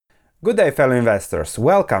Good day, fellow investors.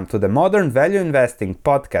 Welcome to the Modern Value Investing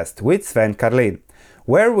podcast with Sven Karlin,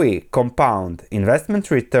 where we compound investment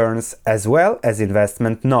returns as well as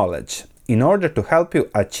investment knowledge in order to help you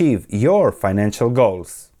achieve your financial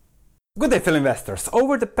goals. Good day, fellow investors.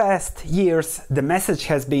 Over the past years, the message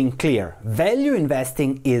has been clear. Value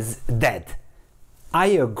investing is dead. I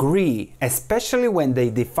agree, especially when they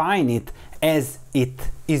define it as it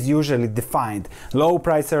is usually defined. Low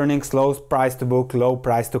price earnings, low price to book, low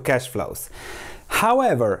price to cash flows.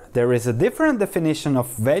 However, there is a different definition of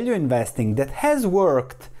value investing that has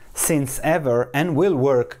worked since ever and will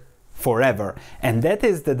work forever. And that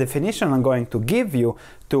is the definition I'm going to give you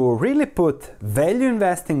to really put value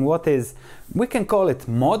investing, what is, we can call it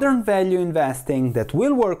modern value investing, that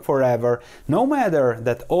will work forever, no matter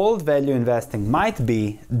that old value investing might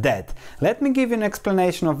be dead. Let me give you an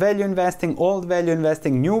explanation of value investing, old value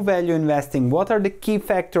investing, new value investing. What are the key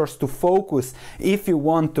factors to focus if you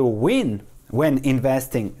want to win when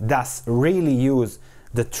investing, thus really use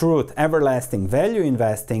the truth, everlasting value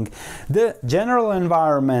investing, the general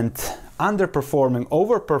environment, underperforming,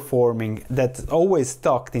 overperforming, that's always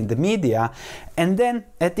talked in the media, and then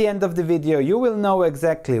at the end of the video you will know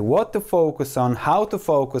exactly what to focus on, how to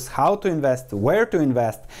focus, how to invest, where to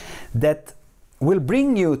invest, that will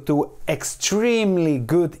bring you to extremely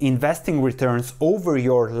good investing returns over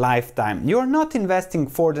your lifetime. You're not investing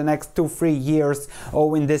for the next 2-3 years,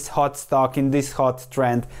 in this hot stock, in this hot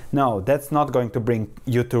trend. No, that's not going to bring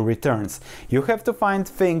you to returns. You have to find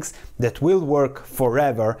things that will work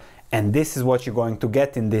forever, and this is what you're going to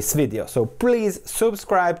get in this video. So please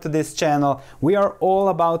subscribe to this channel. We are all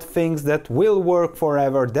about things that will work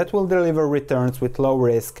forever, that will deliver returns with low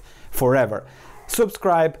risk forever.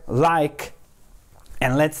 Subscribe, like,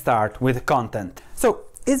 and let's start with the content. So,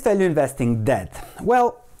 is value investing dead?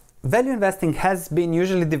 Well, value investing has been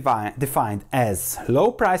usually defined as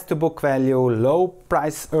low price to book value, low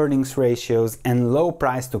price earnings ratios, and low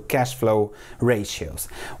price to cash flow ratios.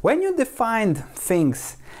 When you define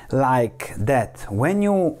things like that, when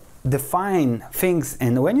you define things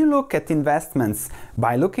and when you look at investments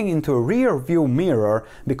by looking into a rear view mirror,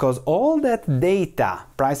 because all that data,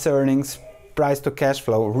 price earnings, price to cash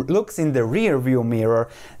flow, looks in the rear view mirror,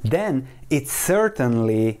 then it's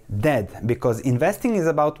certainly dead, because investing is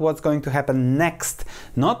about what's going to happen next,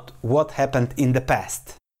 not what happened in the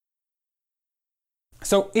past.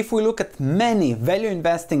 So if we look at many value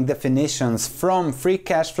investing definitions, from free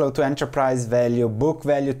cash flow to enterprise value, book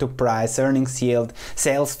value to price, earnings yield,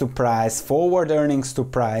 sales to price, forward earnings to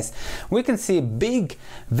price, we can see big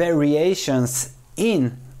variations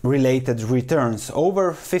in related returns.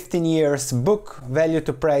 Over 15 years, book value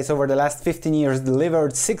to price over the last 15 years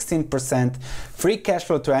delivered 16%, free cash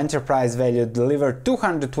flow to enterprise value delivered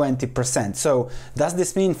 220%. So does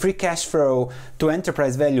this mean free cash flow to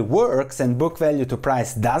enterprise value works and book value to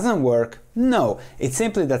price doesn't work? No, it's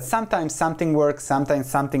simply that sometimes something works, sometimes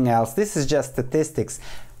something else. This is just statistics.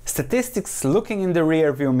 Statistics looking in the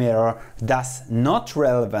rear view mirror, thus not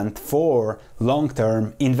relevant for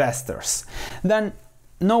long-term investors. Then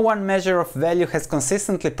no one measure of value has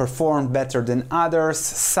consistently performed better than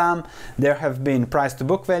others. There have been price to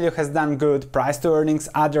book value has done good, price to earnings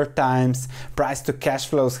other times, price to cash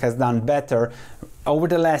flows has done better. Over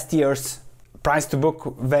the last years, price to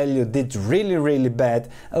book value did really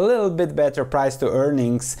bad, a little bit better price to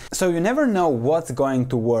earnings. So you never know what's going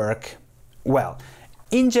to work well.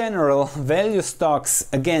 In general, value stocks,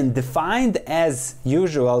 again, defined as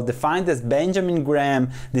usual, defined as Benjamin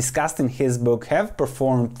Graham discussed in his book, have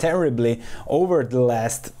performed terribly over the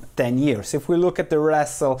last 10 years. If we look at the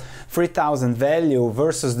Russell 3000 value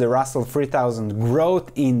versus the Russell 3000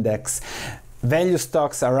 growth index, value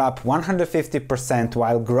stocks are up 150%,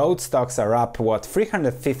 while growth stocks are up,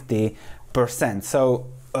 350%. So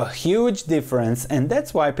a huge difference, and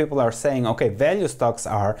that's why people are saying, okay, value stocks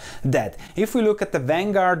are dead. If we look at the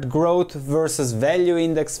Vanguard growth versus value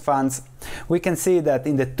index funds, we can see that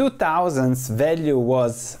in the 2000s value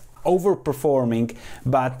was overperforming,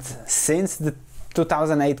 but since the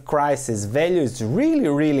 2008 crisis, value is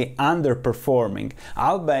really underperforming,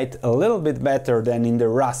 albeit a little bit better than in the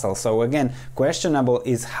Russell. So again, questionable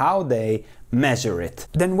is how they measure it.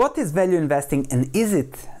 Then what is value investing, and is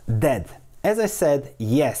it dead? As I said,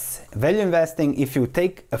 yes, value investing, if you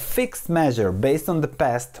take a fixed measure based on the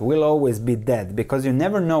past, will always be dead, because you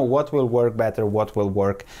never know what will work better, what will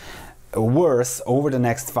work worse over the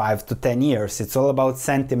next 5 to 10 years. It's all about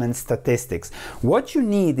sentiment, statistics. What you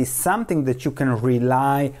need is something that you can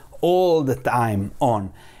rely all the time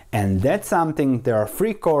on. And that's something, there are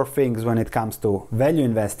 3 core things when it comes to value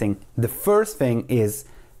investing. The first thing is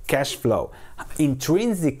cash flow,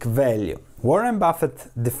 intrinsic value. Warren Buffett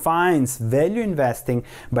defines value investing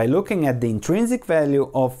by looking at the intrinsic value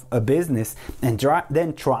of a business and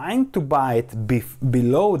then trying to buy it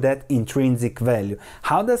below that intrinsic value.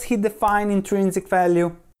 How does he define intrinsic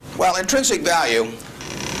value? Well, intrinsic value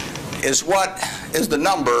is the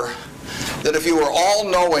number that if you were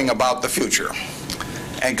all-knowing about the future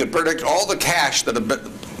and could predict all the cash that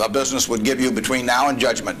a business would give you between now and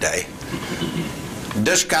Judgment Day,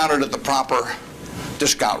 discounted at the proper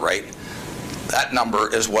discount rate, that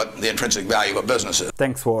number is what the intrinsic value of a business is.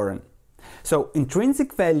 Thanks, Warren. So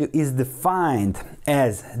intrinsic value is defined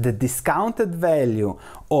as the discounted value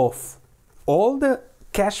of all the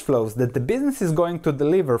cash flows that the business is going to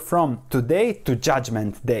deliver from today to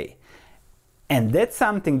Judgment Day. And that's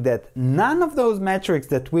something that none of those metrics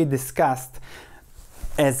that we discussed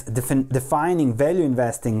as defining value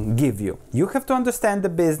investing give you. You have to understand the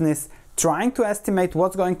business, trying to estimate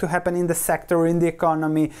what's going to happen in the sector, in the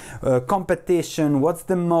economy, competition, what's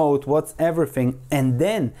the moat, what's everything, and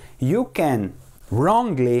then you can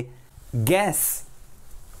wrongly guess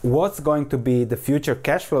what's going to be the future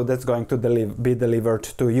cash flow that's going to be delivered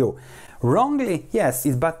to you. Wrongly, yes,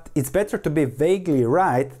 but it's better to be vaguely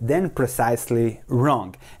right than precisely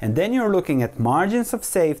wrong. And then you're looking at margins of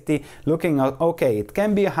safety, looking at, okay, it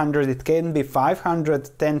can be 100, it can be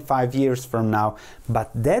 500, 5 years from now,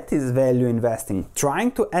 but that is value investing,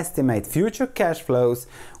 trying to estimate future cash flows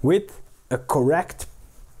with a correct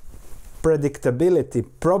predictability,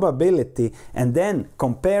 probability, and then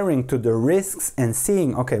comparing to the risks and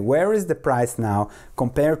seeing, okay, where is the price now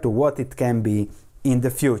compared to what it can be in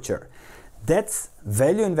the future. That's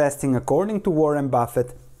value investing according to Warren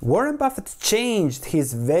Buffett. Warren Buffett changed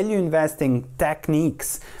his value investing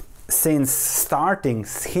techniques since studying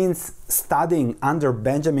under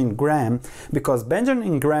Benjamin Graham, because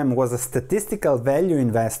Benjamin Graham was a statistical value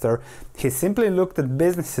investor. He simply looked at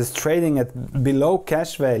businesses trading at below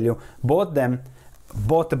cash value, bought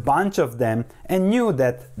a bunch of them, and knew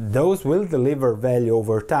that those will deliver value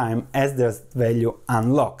over time as their value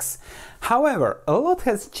unlocks. However, a lot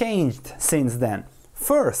has changed since then.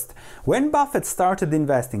 First, when Buffett started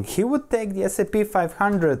investing, he would take the S&P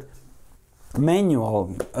 500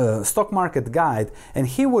 manual stock market guide and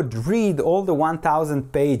he would read all the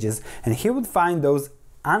 1,000 pages and he would find those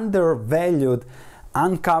undervalued,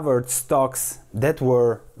 uncovered stocks that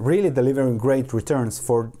were really delivering great returns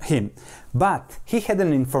for him. But he had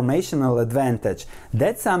an informational advantage.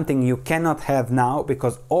 That's something you cannot have now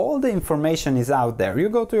because all the information is out there. You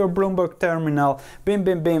go to your Bloomberg terminal, bim,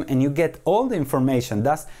 bim, bim, and you get all the information.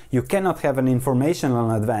 Thus, you cannot have an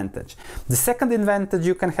informational advantage. The second advantage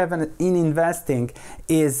you can have in investing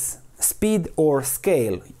is speed or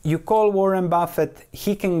scale. You call Warren Buffett,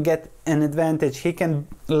 he can get an advantage. He can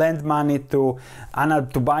lend money to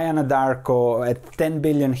buy Anadarko at 10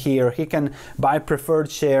 billion here. He can buy preferred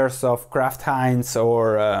shares of Kraft Heinz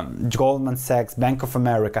or Goldman Sachs, Bank of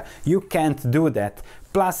America. You can't do that.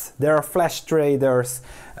 Plus, there are flash traders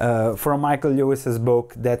from Michael Lewis's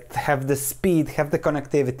book that have the speed, have the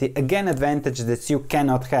connectivity. Again, advantage that you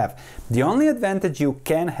cannot have. The only advantage you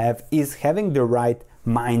can have is having the right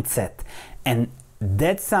mindset, and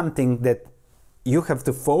that's something that you have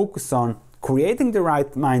to focus on, creating the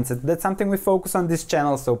right mindset. That's something we focus on this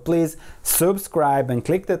channel, so please subscribe and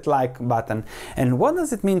click that like button. And what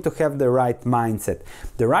does it mean to have the right mindset?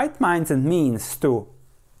 The right mindset means to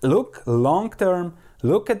look long term,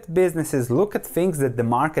 look at businesses, look at things that the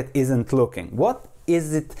market isn't looking. What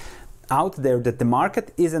is it out there that the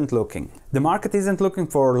market isn't looking? The market isn't looking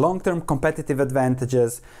for long-term competitive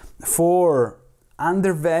advantages, for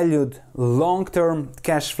undervalued long-term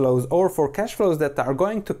cash flows, or for cash flows that are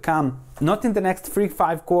going to come not in the next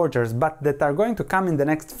 3-5 quarters, but that are going to come in the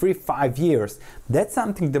next 3-5 years. That's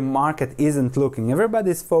something the market isn't looking.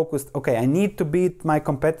 Everybody's focused, okay, I need to beat my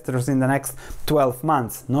competitors in the next 12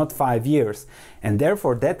 months, not 5 years. And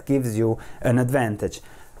therefore that gives you an advantage.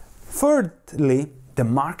 Thirdly, the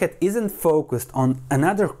market isn't focused on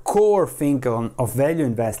another core thing of value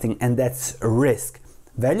investing, and that's risk.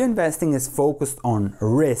 Value investing is focused on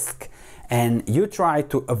risk, and you try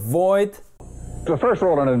to avoid. The first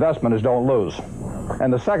rule in investment is don't lose.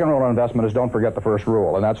 And the second rule in investment is don't forget the first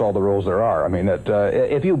rule, and that's all the rules there are. I mean,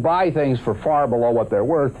 if you buy things for far below what they're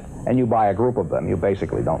worth, and you buy a group of them, you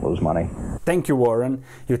basically don't lose money. Thank you, Warren.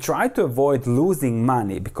 You try to avoid losing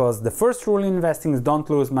money, because the first rule in investing is don't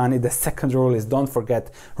lose money. The second rule is don't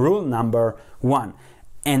forget rule number 1.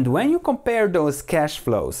 And when you compare those cash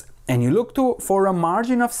flows and you look for a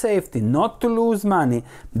margin of safety, not to lose money,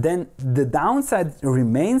 then the downside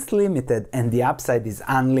remains limited and the upside is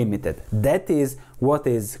unlimited. That is what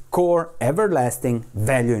is core, everlasting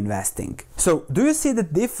value investing. So, do you see the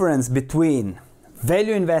difference between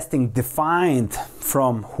value investing defined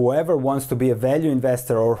from whoever wants to be a value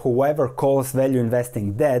investor or whoever calls value investing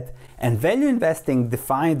dead, and value investing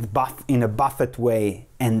defined in a Buffett way,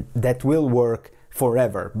 and that will work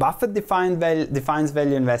forever? Buffett defines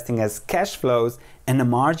value investing as cash flows and a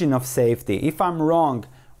margin of safety. If I'm wrong,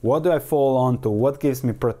 what do I fall onto? What gives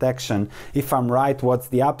me protection? If I'm right, what's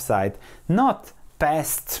the upside? Not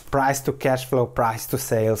past price to cash flow, price to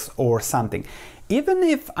sales or something. Even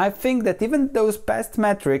if I think that even those past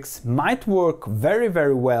metrics might work very,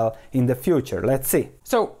 very well in the future. Let's see.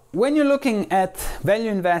 So when you're looking at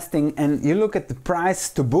value investing and you look at the price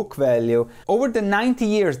to book value, over the 90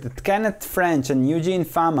 years that Kenneth French and Eugene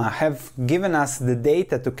Fama have given us the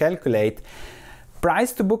data to calculate,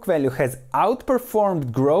 price to book value has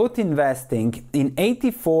outperformed growth investing in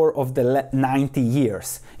 84 of the 90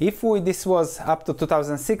 years. This was up to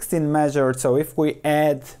 2016 measured, so if we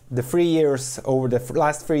add the 3 years over the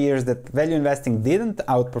last 3 years that value investing didn't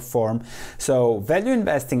outperform, so value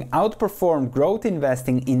investing outperformed growth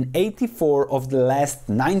investing in 84 of the last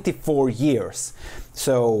 94 years.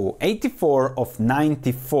 So 84 of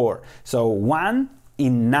 94. So 1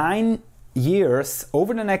 in 9 years,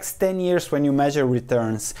 over the next 10 years when you measure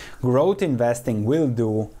returns, growth investing will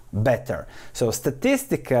do better. So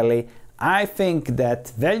statistically, I think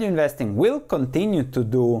that value investing will continue to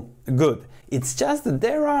do good. It's just that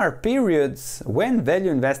there are periods when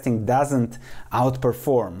value investing doesn't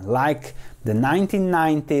outperform, like the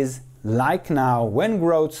 1990s, like now, when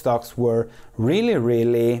growth stocks were really,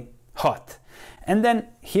 really hot. And then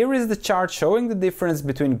here is the chart showing the difference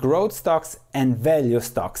between growth stocks and value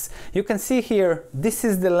stocks. You can see here, this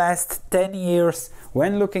is the last 10 years.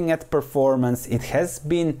 When looking at performance, it has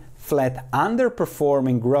been flat,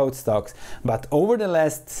 underperforming growth stocks, but over the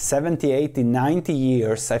last 70, 80, 90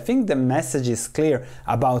 years, I think the message is clear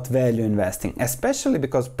about value investing, especially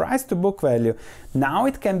because price to book value, now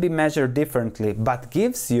it can be measured differently, but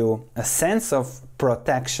gives you a sense of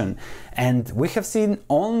protection. And we have seen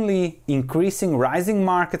only increasing, rising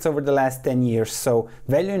markets over the last 10 years, so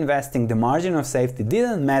value investing, the margin of safety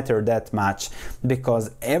didn't matter that much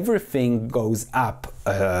because everything goes up.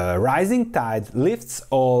 Rising tide lifts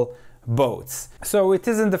all boats. So it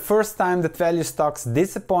isn't the first time that value stocks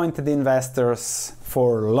disappointed investors.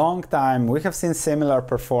 For a long time we have seen similar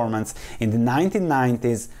performance in the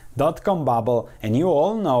 1990s, dot-com bubble, and you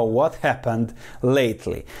all know what happened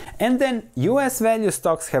lately. And then US value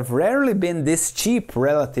stocks have rarely been this cheap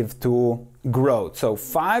relative to growth, so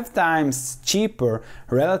 5 times cheaper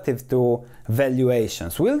relative to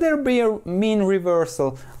valuations. Will there be a mean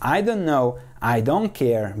reversal? I don't know. I don't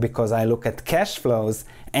care, because I look at cash flows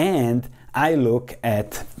and I look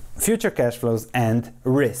at future cash flows and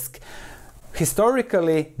risk.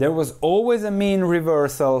 Historically, there was always a mean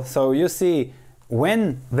reversal, so you see,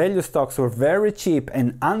 when value stocks were very cheap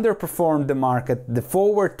and underperformed the market, the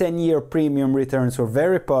forward 10-year premium returns were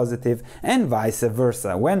very positive, and vice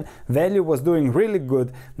versa. When value was doing really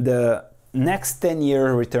good, the next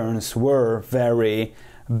 10-year returns were very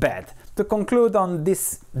bad. To conclude on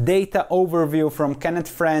this data overview from Kenneth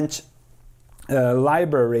French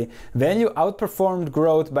library, value outperformed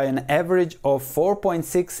growth by an average of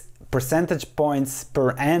 4.6 percentage points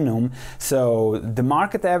per annum. So the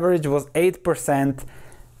market average was 8%,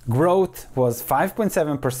 growth was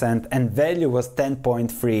 5.7%, and value was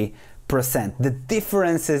 10.3%. The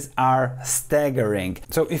differences are staggering.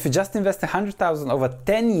 So if you just invest 100,000 over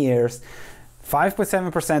 10 years,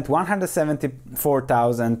 5.7%,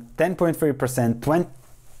 174,000, 10.3%,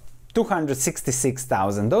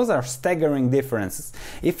 266,000. Those are staggering differences.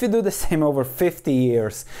 If you do the same over 50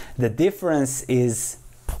 years, the difference is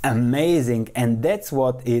amazing, and that's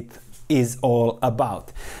what it is all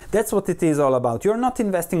about. That's what it is all about. You're not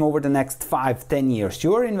investing over the next 5-10 years.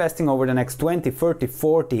 You're investing over the next 20, 30,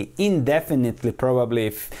 40, indefinitely probably,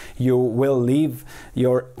 if you will leave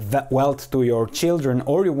your wealth to your children,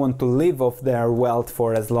 or you want to live off their wealth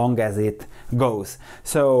for as long as it goes.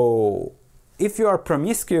 So if you are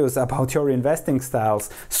promiscuous about your investing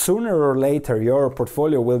styles, sooner or later your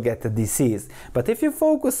portfolio will get a disease. But if you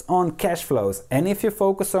focus on cash flows and if you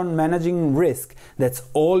focus on managing risk, that's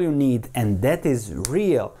all you need, and that is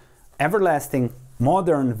real, everlasting,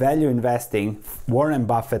 modern value investing Warren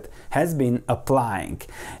Buffett has been applying.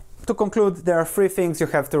 To conclude, there are 3 things you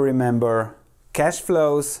have to remember. Cash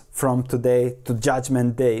flows from today to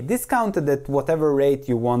Judgment Day, discounted at whatever rate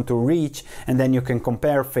you want to reach, and then you can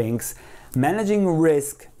compare things. managing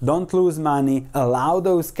risk, don't lose money, allow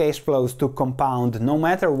those cash flows to compound no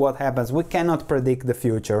matter what happens. We cannot predict the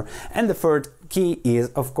future. And the third key is,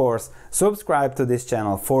 of course, subscribe to this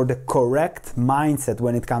channel for the correct mindset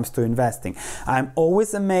when it comes to investing. I'm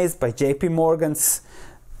always amazed by JP Morgan's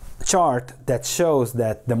chart that shows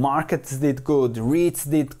that the markets did good, REITs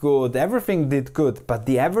did good, everything did good, but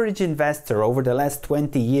the average investor over the last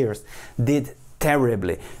 20 years did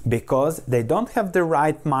terribly because they don't have the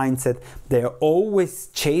right mindset. They're always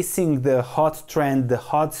chasing the hot trend, the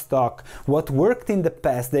hot stock, what worked in the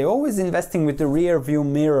past. They're always investing with the rear view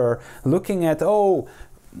mirror, looking at, oh,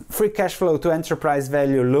 free cash flow to enterprise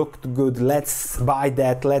value looked good, let's buy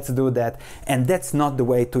that, let's do that. And that's not the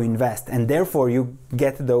way to invest. And therefore you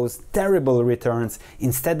get those terrible returns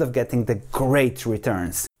instead of getting the great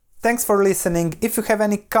returns. Thanks for listening. If you have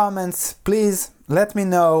any comments, please let me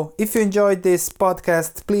know. If you enjoyed this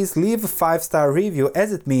podcast, please leave a 5-star review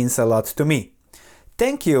as it means a lot to me.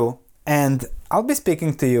 Thank you, and I'll be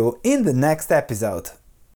speaking to you in the next episode.